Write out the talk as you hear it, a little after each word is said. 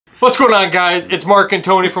What's going on, guys? It's Mark and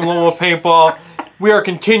Tony from Lapeer Paintball. We are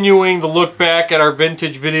continuing to look back at our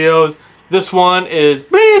vintage videos. This one is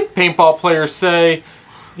beep, Paintball Players Say.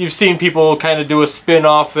 You've seen people kind of do a spin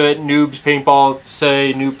off it. Noobs Paintball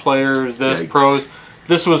Say, new players, this, Yikes. Pros.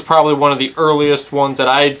 This was probably one of the earliest ones that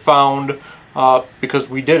I had found because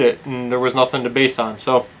we did it and there was nothing to base on.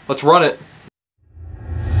 So let's run it.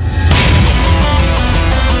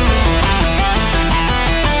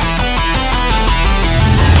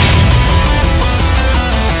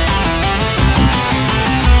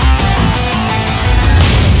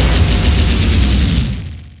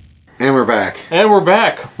 And we're back. And we're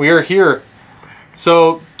back. We are here.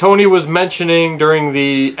 So Tony was mentioning during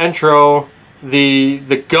the intro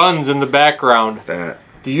the guns in the background.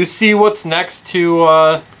 Do you see what's next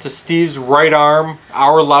to Steve's right arm?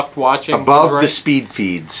 Our left watching. Above right? the speed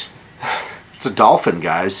feeds. It's a dolphin,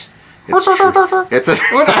 guys. It's a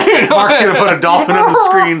Mark's gonna put a dolphin on the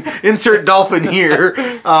screen. Insert dolphin here.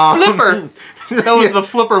 Flipper. That was the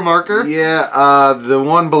flipper marker. Yeah, the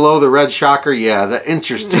one below the red shocker. Yeah, the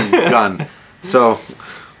interesting gun. So,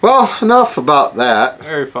 well, enough about that.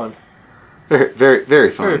 Very fun. Very, very, very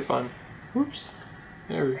fun. Very fun. Oops.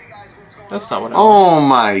 That's not what I Oh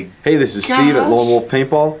my. Hey, this is Steve at Lone Wolf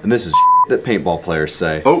Paintball, and this is that paintball players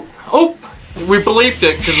say. Oh. Oh. We believed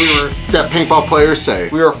it because we were. That paintball players say.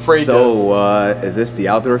 We were afraid. So, is this the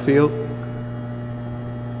outdoor field?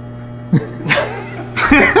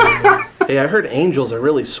 Hey, I heard angels are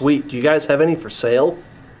really sweet. Do you guys have any for sale?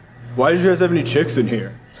 Why did you guys have any chicks in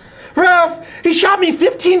here? Ralph, he shot me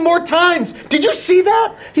 15 more times. Did you see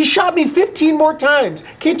that? He shot me 15 more times.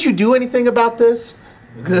 Can't you do anything about this?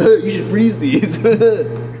 You should freeze these.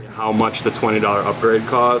 How much the $20 upgrade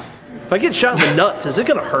cost? If I get shot in the nuts, is it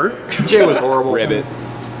gonna hurt? Jay was horrible. Ribbit.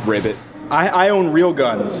 Ribbit. I own real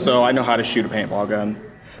guns, so I know how to shoot a paintball gun.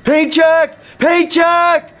 Paycheck!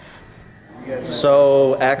 Paycheck!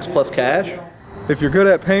 So, axe plus cash? If you're good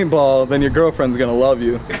at paintball, then your girlfriend's gonna love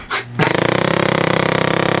you.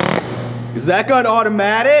 Is that gun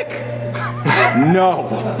automatic? No.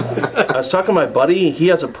 I was talking to my buddy, he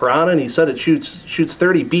has a Piranha, and he said it shoots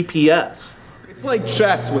 30 BPS. It's like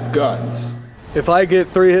chess with guns. If I get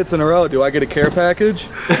 3 hits in a row, do I get a care package?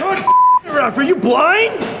 Are you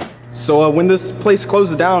blind? So when this place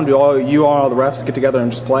closes down, do all the refs get together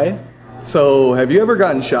and just play? So, have you ever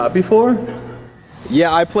gotten shot before?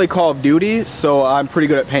 Yeah, I play Call of Duty, so I'm pretty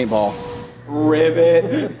good at paintball.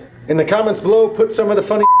 Ribbit. In the comments below, put some of the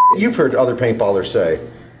funny you've heard other paintballers say.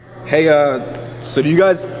 Hey, so do you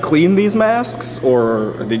guys clean these masks,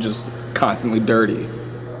 or are they just constantly dirty?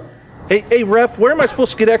 Hey, ref, where am I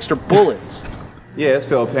supposed to get extra bullets? Yeah, it's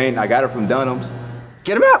filled paint. I got it from Dunham's.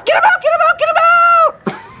 Get him out! Get him out! Get him out! Get him out!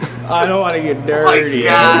 I don't want to get dirty.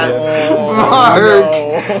 Oh my God. Mark,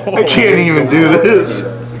 no. I can't even do this.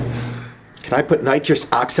 Can I put nitrous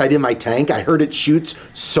oxide in my tank? I heard it shoots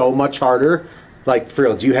so much harder. Like, for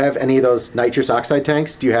real, do you have any of those nitrous oxide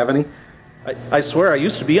tanks? Do you have any? I swear, I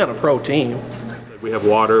used to be on a pro team. We have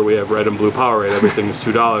water, we have red and blue Powerade, everything's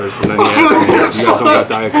 $2. And then you ask me, you guys don't got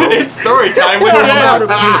Diet Coke? It's story time with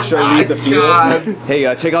God.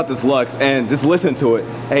 Hey, check out this Lux and just listen to it.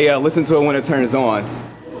 Hey, listen to it when it turns on.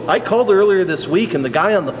 I called earlier this week and the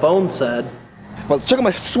guy on the phone said, well, check out my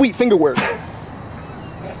sweet finger work.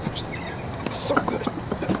 So good.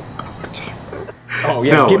 Oh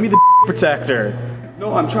yeah, no. Give me the protector.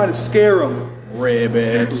 No, I'm trying to scare him.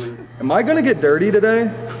 Ribbit. Am I gonna get dirty today?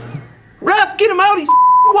 Ref, get him out, he's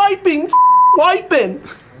wiping, wiping.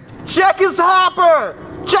 Check his hopper!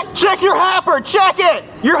 Check your hopper! Check it!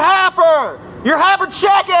 Your hopper! Your hopper,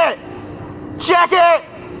 check it! Check it!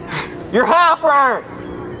 Your hopper!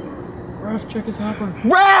 Ref, check his hopper.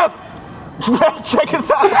 Ref! Ref, check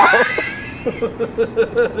his hopper!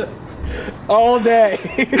 All day.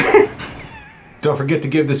 Don't forget to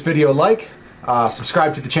give this video a like,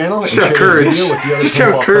 subscribe to the channel, and Show share courage. this video with the other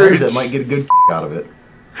Show paintball courage. friends that might get a good out of it.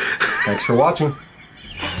 Thanks for watching.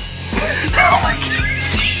 Oh my God.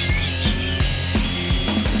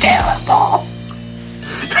 Terrible.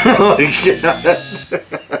 Oh my God.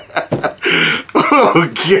 Oh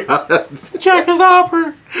God. Check his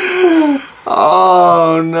hopper.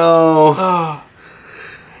 Oh no.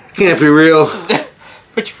 Can't be real.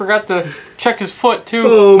 But you forgot to check his foot too.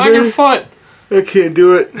 Oh, on your man. foot. I can't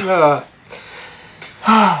do it.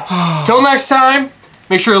 Till next time,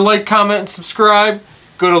 make sure to like, comment, and subscribe.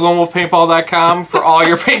 Go to lonewolfpaintball.com for all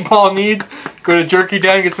your paintball needs. Go to Jerky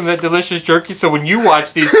Den and get some of that delicious jerky so when you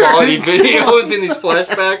watch these quality videos and these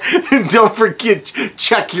flashbacks. Don't forget,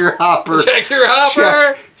 check your hopper. Check your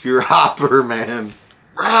hopper. Check your hopper, man.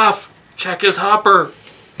 Ralph, check his hopper.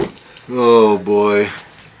 Oh boy.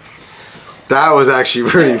 That was actually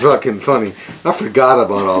pretty fucking funny. I forgot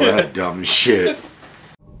about all that dumb shit.